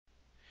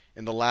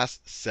in the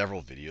last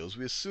several videos,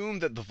 we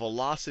assumed that the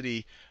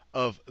velocity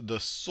of the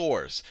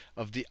source,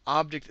 of the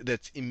object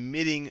that's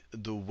emitting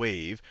the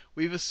wave,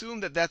 we've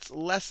assumed that that's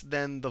less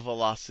than the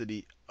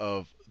velocity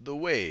of the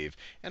wave.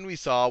 And we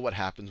saw what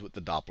happens with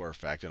the Doppler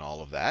effect and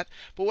all of that.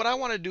 But what I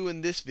want to do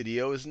in this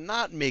video is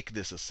not make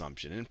this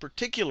assumption. In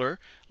particular,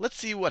 let's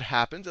see what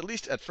happens, at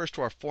least at first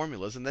to our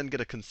formulas, and then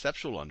get a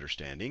conceptual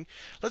understanding.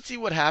 Let's see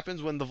what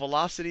happens when the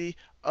velocity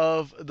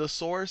of the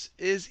source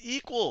is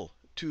equal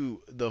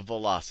to the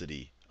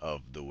velocity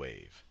of the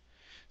wave.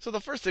 So the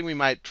first thing we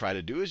might try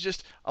to do is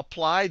just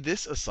apply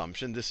this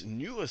assumption, this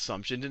new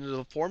assumption, into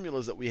the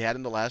formulas that we had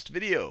in the last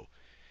video.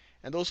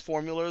 And those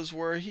formulas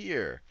were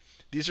here.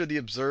 These are the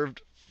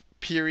observed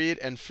period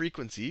and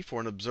frequency for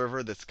an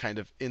observer that's kind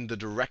of in the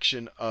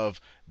direction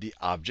of the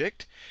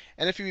object.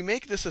 And if we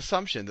make this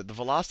assumption that the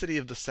velocity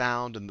of the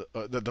sound and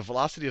the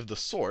velocity of the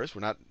source,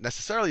 we're not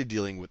necessarily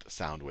dealing with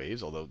sound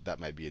waves, although that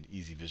might be an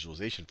easy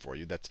visualization for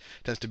you. That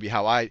tends to be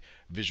how I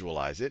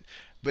visualize it.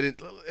 But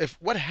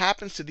what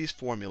happens to these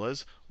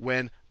formulas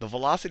when the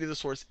velocity of the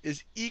source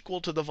is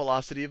equal to the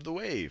velocity of the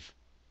wave?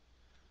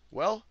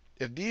 Well,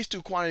 if these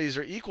two quantities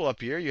are equal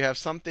up here, you have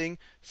something,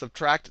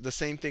 subtract the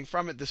same thing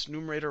from it. This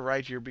numerator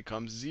right here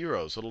becomes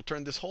 0. So it'll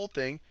turn this whole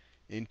thing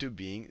into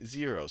being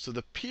 0. So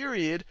the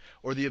period,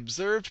 or the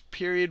observed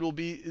period, will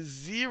be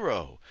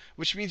 0,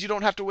 which means you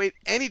don't have to wait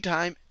any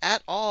time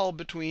at all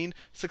between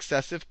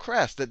successive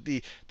crests. That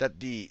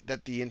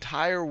the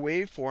entire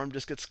waveform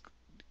just gets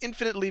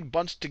infinitely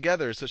bunched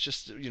together. So it's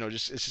just,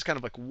 it's just kind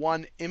of like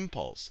one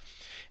impulse.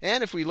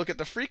 And if we look at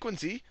the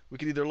frequency, we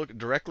can either look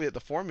directly at the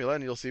formula,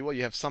 and you'll see, well,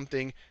 you have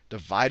something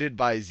divided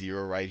by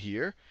 0 right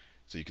here.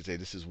 So you could say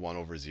this is 1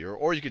 over 0.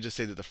 Or you could just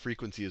say that the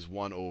frequency is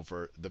 1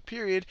 over the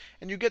period.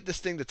 And you get this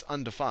thing that's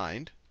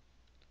undefined.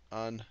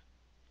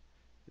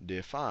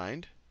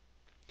 Undefined.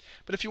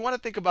 But if you want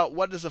to think about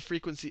what does a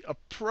frequency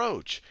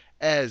approach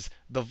as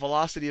the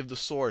velocity of the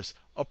source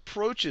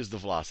approaches the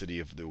velocity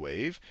of the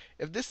wave,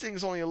 if this thing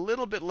is only a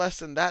little bit less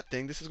than that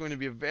thing, this is going to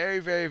be a very,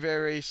 very,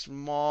 very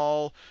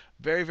small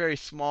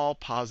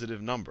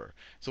positive number.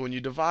 So when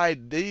you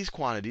divide these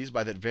quantities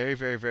by that very,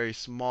 very, very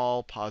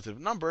small positive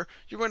number,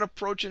 you're going to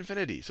approach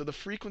infinity. So the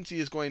frequency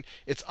is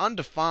it's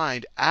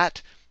undefined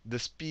at the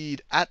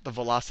speed, at the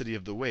velocity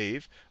of the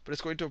wave, but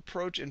it's going to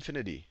approach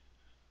infinity.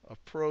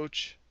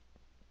 Approach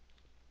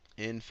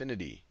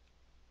infinity.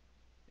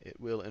 It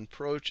will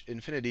approach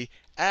infinity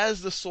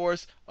as the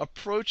source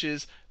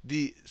approaches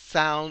the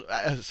sound.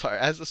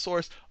 As the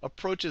source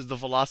approaches the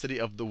velocity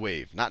of the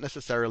wave, not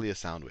necessarily a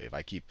sound wave.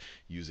 I keep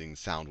using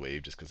sound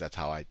wave just because that's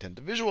how I tend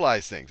to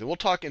visualize things. And we'll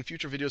talk in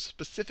future videos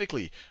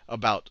specifically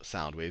about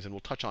sound waves, and we'll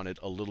touch on it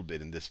a little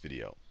bit in this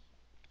video.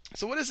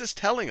 So what is this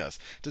telling us?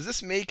 Does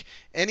this make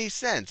any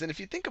sense? And if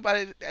you think about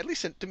it, at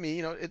least to me,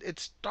 it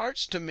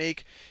starts to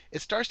make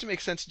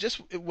sense just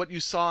what you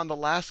saw in the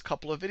last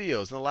couple of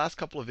videos. In the last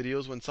couple of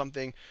videos, when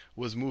something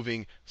was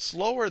moving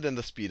slower than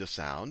the speed of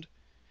sound,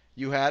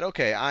 you had,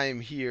 okay, I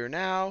am here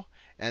now,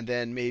 and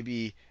then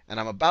and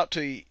I'm about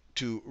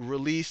to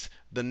release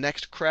the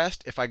next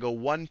crest. If I go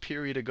one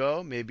period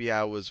ago, maybe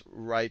I was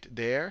right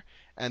there,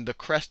 and the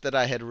crest that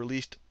I had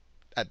released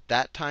at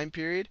that time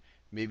period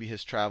maybe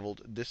has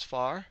traveled this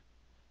far,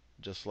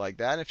 just like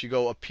that. If you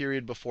go a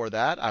period before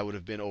that, I would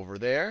have been over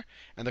there.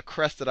 And the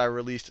crest that I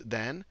released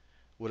then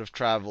would have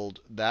traveled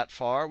that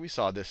far. We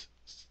saw this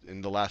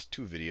in the last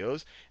two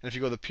videos. And if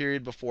you go the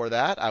period before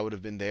that, I would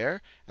have been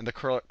there. And the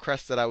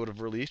crest that I would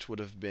have released would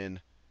have been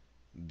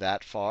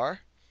that far.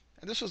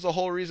 And this was the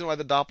whole reason why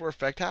the Doppler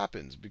effect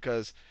happens.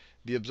 Because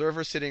the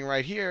observer sitting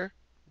right here,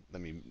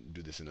 let me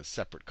do this in a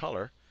separate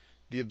color.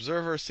 The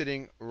observer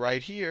sitting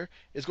right here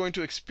is going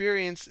to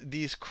experience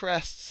these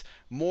crests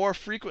more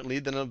frequently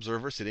than an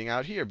observer sitting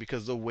out here,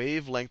 because the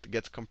wavelength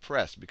gets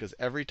compressed. Because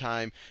every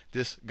time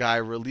this guy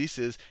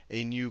releases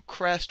a new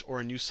crest or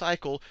a new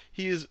cycle,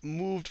 he is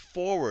moved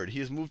forward. He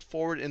is moved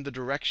forward in the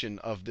direction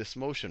of this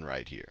motion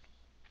right here.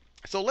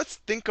 So let's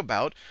think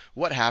about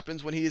what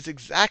happens when he is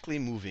exactly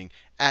moving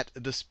at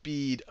the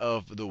speed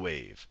of the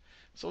wave.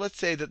 So let's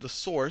say that the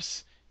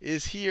source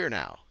is here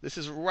now. This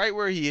is right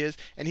where he is,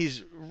 and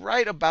he's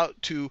right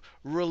about to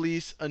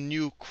release a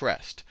new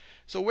crest.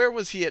 So where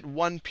was he at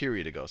one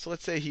period ago? So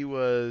let's say he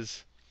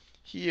was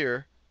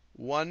here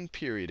one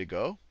period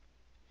ago.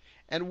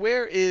 And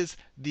where is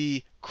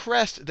the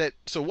crest that,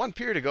 so one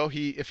period ago,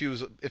 if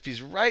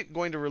he's right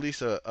going to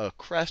release a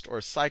crest or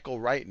a cycle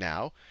right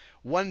now,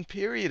 one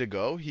period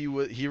ago he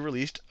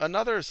released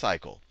another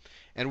cycle.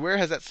 And where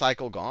has that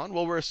cycle gone?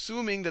 Well, we're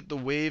assuming that the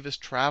wave is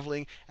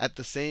traveling at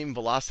the same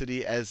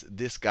velocity as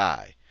this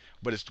guy,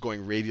 but it's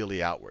going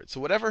radially outward.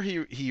 So whatever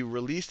he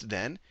released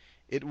then,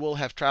 it will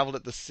have traveled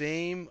at the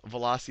same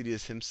velocity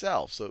as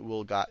himself. So it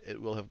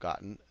will have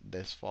gotten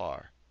this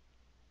far.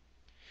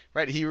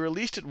 Right? He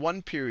released it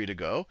one period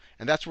ago,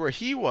 and that's where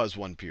he was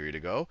one period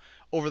ago.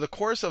 Over the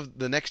course of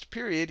the next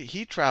period,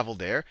 he traveled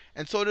there,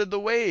 and so did the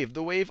wave.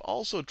 The wave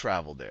also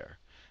traveled there.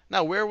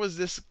 Now, where was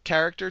this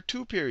character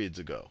 2 periods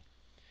ago?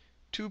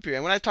 2 period.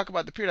 And when I talk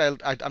about the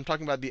period, I'm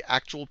talking about the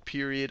actual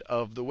period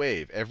of the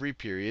wave. Every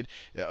period,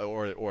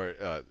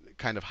 or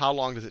kind of how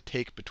long does it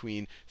take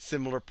between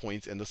similar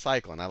points in the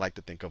cycle. And I like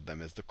to think of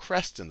them as the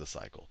crests in the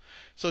cycle.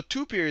 So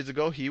 2 periods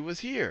ago, he was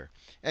here.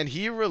 And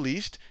he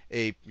released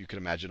you can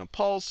imagine a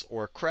pulse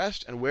or a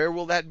crest. And where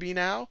will that be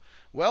now?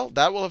 Well,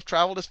 that will have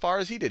traveled as far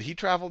as he did. He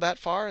traveled that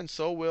far, and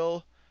so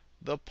will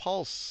the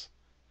pulse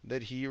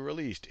that he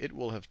released. It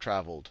will have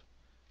traveled.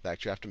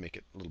 Actually, I have to make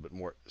it a little bit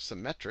more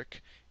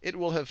symmetric. It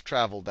will have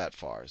traveled that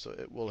far. So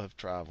it will have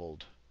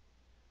traveled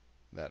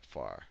that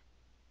far.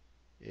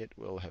 It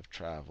will have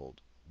traveled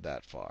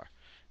that far.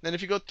 Then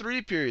if you go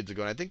 3 periods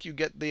ago, and I think you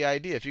get the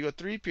idea. If you go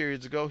 3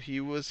 periods ago, he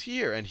was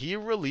here, and he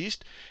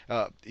released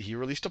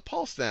a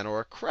pulse then, or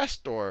a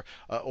crest, or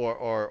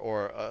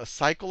a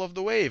cycle of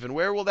the wave. And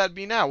where will that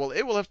be now? Well,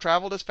 it will have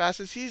traveled as fast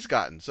as he's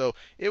gotten. So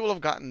it will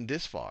have gotten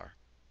this far.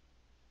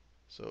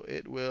 So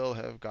it will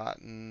have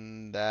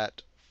gotten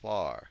that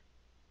far.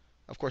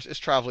 Of course, it's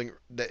traveling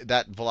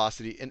that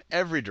velocity in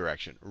every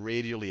direction,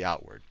 radially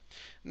outward.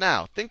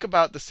 Now, think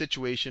about the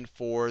situation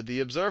for the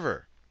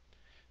observer.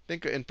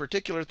 In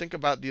particular, think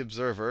about the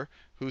observer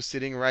who's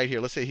sitting right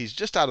here. Let's say he's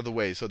just out of the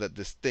way so that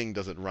this thing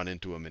doesn't run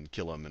into him and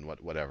kill him and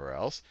whatever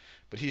else.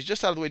 But he's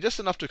just out of the way, just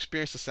enough to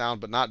experience the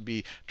sound, but not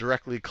be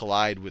directly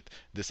collide with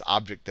this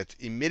object that's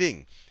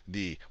emitting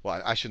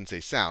well, I shouldn't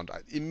say sound,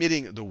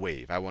 emitting the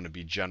wave. I want to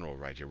be general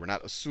right here. We're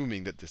not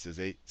assuming that this is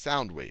a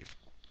sound wave.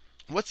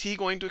 What's he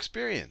going to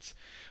experience?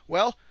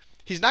 Well,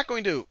 he's not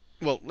going to,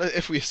 well,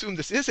 if we assume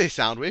this is a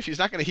sound wave, he's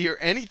not going to hear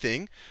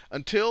anything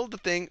until the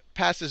thing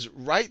passes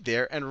right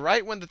there. And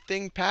right when the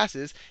thing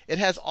passes, it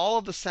has all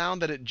of the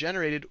sound that it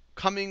generated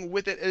coming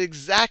with it at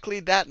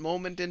exactly that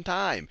moment in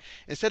time.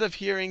 Instead of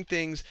hearing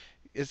things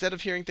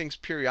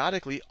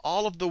periodically,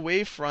 all of the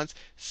wave fronts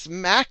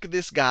smack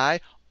this guy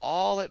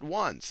all at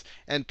once.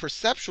 And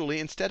perceptually,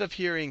 instead of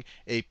hearing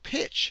a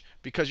pitch,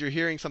 because you're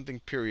hearing something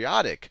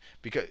periodic,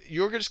 because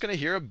you're just going to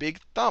hear a big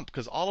thump,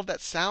 because all of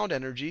that sound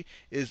energy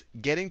is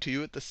getting to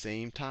you at the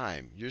same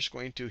time. You're just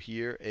going to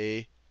hear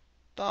a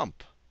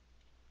thump,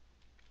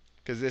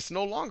 because it's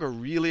no longer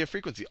really a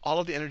frequency. All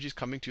of the energy is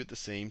coming to you at the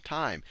same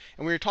time.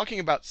 And when you're talking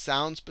about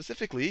sound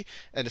specifically,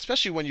 and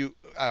especially when you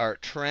are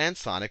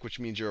transonic, which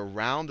means you're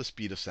around the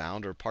speed of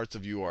sound, or parts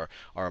of you are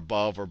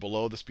above or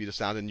below the speed of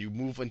sound, and you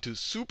move into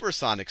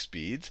supersonic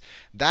speeds,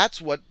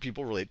 that's what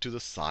people relate to the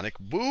sonic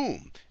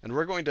boom. And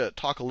we're going to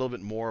talk a little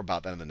bit more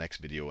about that in the next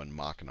video, and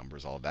Mach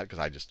numbers, all of that, because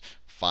I just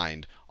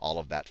find all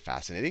of that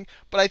fascinating.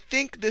 But I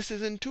think this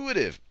is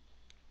intuitive.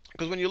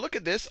 Because when you look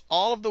at this,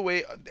 all of the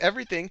way,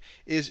 everything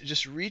is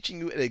just reaching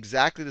you at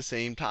exactly the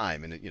same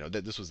time. And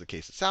this was the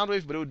case of sound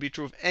waves, but it would be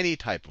true of any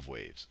type of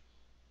waves.